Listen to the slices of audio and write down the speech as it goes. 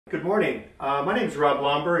Good morning. My name is Rob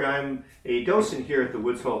Blomberg. I'm a docent here at the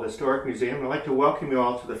Woods Hole Historic Museum, and I'd like to welcome you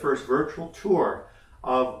all to the first virtual tour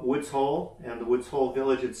of Woods Hole and the Woods Hole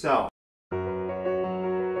Village itself.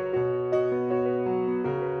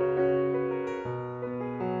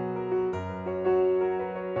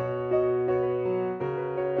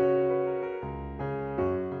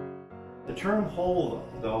 The term hole,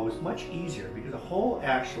 though, is much easier because a hole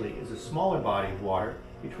actually is a smaller body of water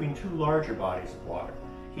between two larger bodies of water.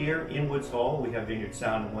 Here in Woods Hole, we have Vineyard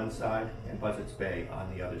Sound on one side and Buzzards Bay on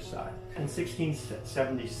the other side. In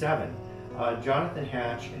 1677, Jonathan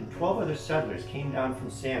Hatch and 12 other settlers came down from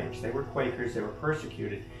Sandwich. They were Quakers, they were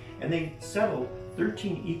persecuted, and they settled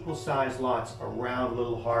 13 equal-sized lots around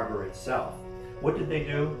Little Harbor itself. What did they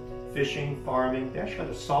do? Fishing, farming. They actually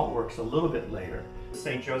had a salt works a little bit later.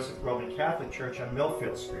 St. Joseph Roman Catholic Church on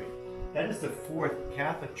Millfield Street. That is the fourth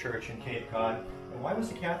Catholic church in Cape Cod. And why was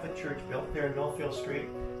the Catholic Church built there in Millfield Street?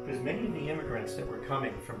 Because many of the immigrants that were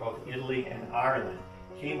coming from both Italy and Ireland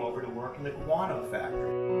came over to work in the guano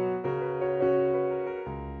factory.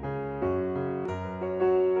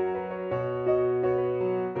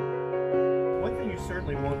 One thing you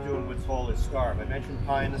certainly won't do in Woods Hole is starve. I mentioned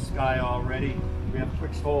pie in the sky already. We have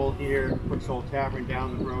Quick's Hole here, Quick's Hole Tavern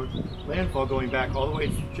down the road. Landfall going back all the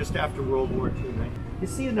way just after World War II. You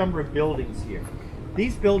see a number of buildings here.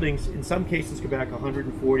 These buildings, in some cases, go back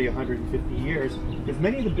 140, 150 years, because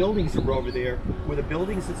many of the buildings that were over there were the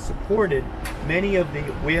buildings that supported many of the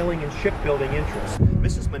whaling and shipbuilding interests.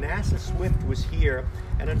 Mrs. Manasseh Swift was here,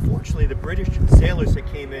 and unfortunately the British sailors that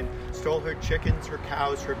came in stole her chickens, her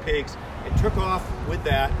cows, her pigs, and took off with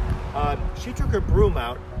that. She took her broom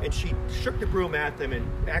out, and she shook the broom at them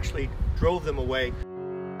and actually drove them away.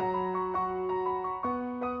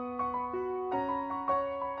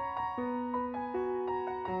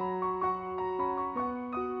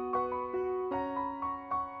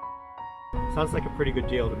 Sounds like a pretty good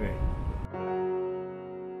deal to me.